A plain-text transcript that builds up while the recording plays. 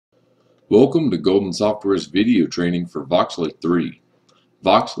Welcome to Golden Software's video training for Voxler 3.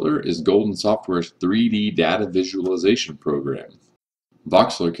 Voxler is Golden Software's 3D data visualization program.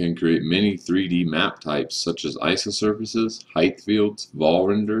 Voxler can create many 3D map types such as isosurfaces, height fields, vol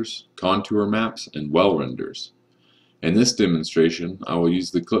renders, contour maps, and well renders. In this demonstration, I will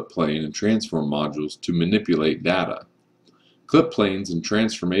use the ClipPlane and transform modules to manipulate data. ClipPlanes and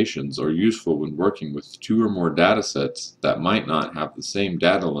transformations are useful when working with two or more datasets that might not have the same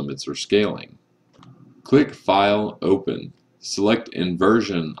data limits or scaling. Click File, Open. Select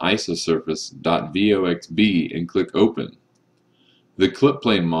Inversion Isosurface.voxb and click Open. The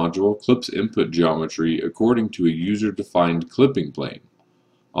ClipPlane module clips input geometry according to a user-defined clipping plane.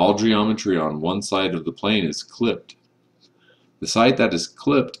 All geometry on one side of the plane is clipped. The side that is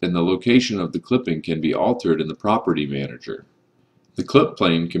clipped and the location of the clipping can be altered in the Property Manager. The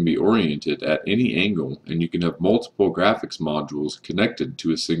ClipPlane can be oriented at any angle, and you can have multiple graphics modules connected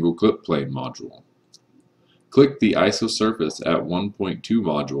to a single ClipPlane module. Click the isosurface at 1.2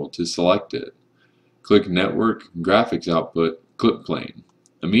 module to select it. Click Network, Graphics Output, ClipPlane.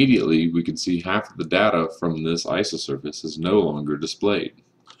 Immediately, we can see half of the data from this isosurface is no longer displayed.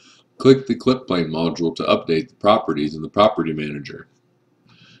 Click the ClipPlane module to update the properties in the Property Manager.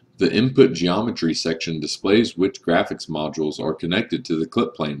 The Input Geometry section displays which graphics modules are connected to the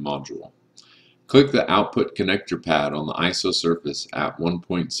ClipPlane module. Click the Output Connector pad on the isosurface at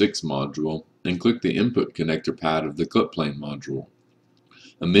 1.6 module and click the Input Connector pad of the ClipPlane module.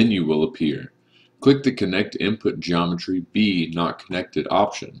 A menu will appear. Click the Connect Input Geometry B Not Connected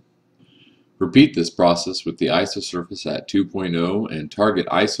option. Repeat this process with the isosurface at 2.0 and target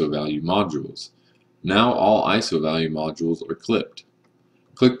ISO value modules. Now all ISO value modules are clipped.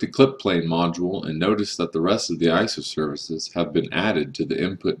 Click the ClipPlane module and notice that the rest of the isosurfaces have been added to the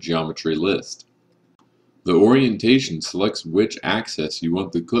input geometry list. The orientation selects which axis you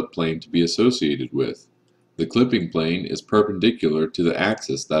want the ClipPlane to be associated with. The clipping plane is perpendicular to the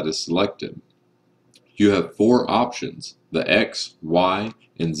axis that is selected. You have four options: the X, Y,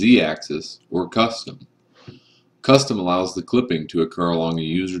 and Z axis, or Custom. Custom allows the clipping to occur along a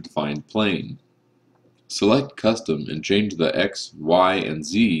user-defined plane. Select Custom and change the X, Y, and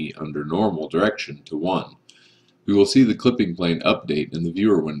Z under Normal Direction to 1. We will see the clipping plane update in the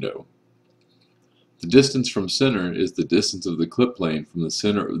viewer window. The distance from center is the distance of the ClipPlane from the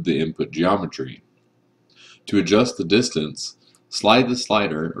center of the input geometry. To adjust the distance, slide the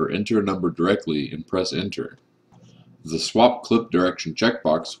slider or enter a number directly and press Enter. The Swap Clip Direction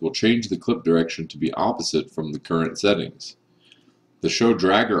checkbox will change the clip direction to be opposite from the current settings. The Show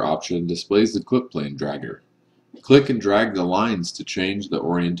Dragger option displays the ClipPlane dragger. Click and drag the lines to change the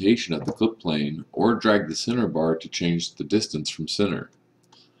orientation of the ClipPlane, or drag the center bar to change the distance from center.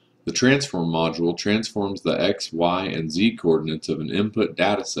 The Transform module transforms the X, Y, and Z coordinates of an input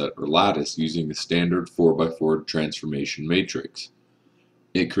dataset or lattice using a standard 4x4 transformation matrix.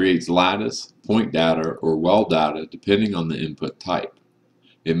 It creates lattice, point data, or well data depending on the input type.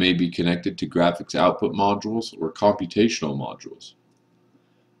 It may be connected to graphics output modules or computational modules.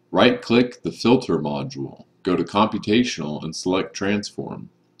 Right-click the Filter module, go to Computational and select Transform.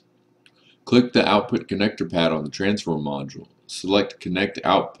 Click the Output Connector pad on the Transform module, select Connect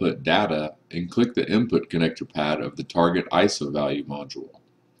Output Data, and click the Input Connector pad of the target ISO value module.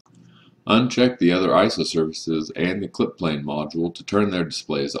 Uncheck the other isosurfaces and the ClipPlane module to turn their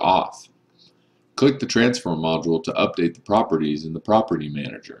displays off. Click the Transform module to update the properties in the Property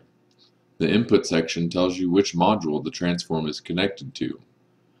Manager. The Input section tells you which module the transform is connected to.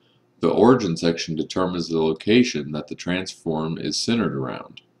 The Origin section determines the location that the transform is centered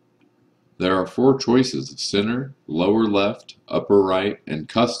around. There are four choices of Center, Lower Left, Upper Right, and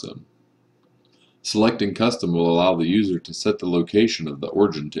Custom. Selecting Custom will allow the user to set the location of the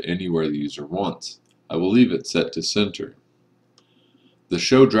origin to anywhere the user wants. I will leave it set to Center. The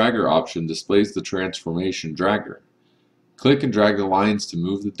Show Dragger option displays the transformation dragger. Click and drag the lines to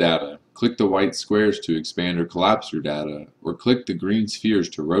move the data, click the white squares to expand or collapse your data, or click the green spheres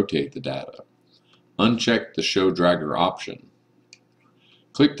to rotate the data. Uncheck the Show Dragger option.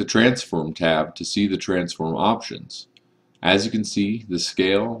 Click the Transform tab to see the transform options. As you can see, the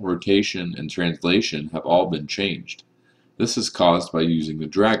scale, rotation, and translation have all been changed. This is caused by using the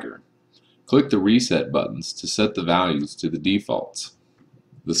dragger. Click the Reset buttons to set the values to the defaults.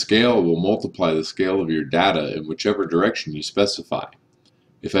 The scale will multiply the scale of your data in whichever direction you specify.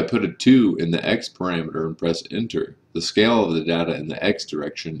 If I put a 2 in the X parameter and press Enter, the scale of the data in the X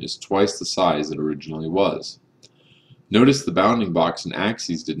direction is twice the size it originally was. Notice the bounding box and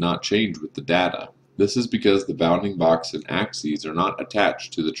axes did not change with the data. This is because the bounding box and axes are not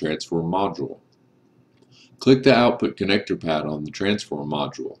attached to the Transform module. Click the Output Connector pad on the Transform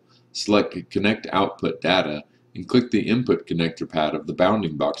module. Select Connect Output Data and click the Input Connector pad of the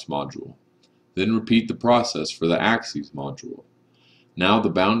Bounding Box module. Then repeat the process for the Axes module. Now the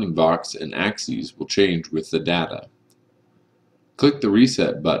bounding box and axes will change with the data. Click the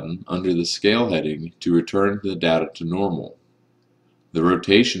Reset button under the Scale heading to return the data to normal. The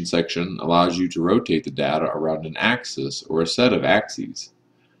Rotation section allows you to rotate the data around an axis or a set of axes.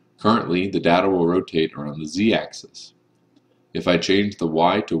 Currently, the data will rotate around the Z-axis. If I change the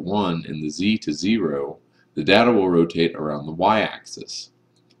Y to 1 and the Z to 0, the data will rotate around the Y-axis.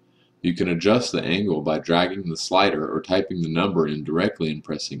 You can adjust the angle by dragging the slider or typing the number in directly and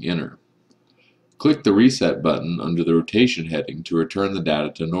pressing Enter. Click the Reset button under the Rotation heading to return the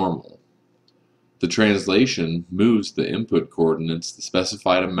data to normal. The translation moves the input coordinates the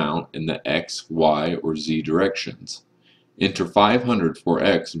specified amount in the X, Y, or Z directions. Enter 500 for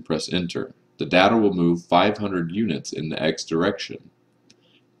X and press Enter. The data will move 500 units in the X direction.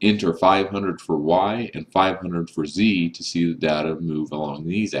 Enter 500 for Y and 500 for Z to see the data move along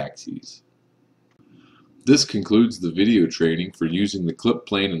these axes. This concludes the video training for using the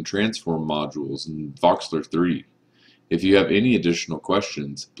ClipPlane and Transform modules in Voxler 3. If you have any additional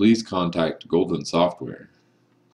questions, please contact Golden Software.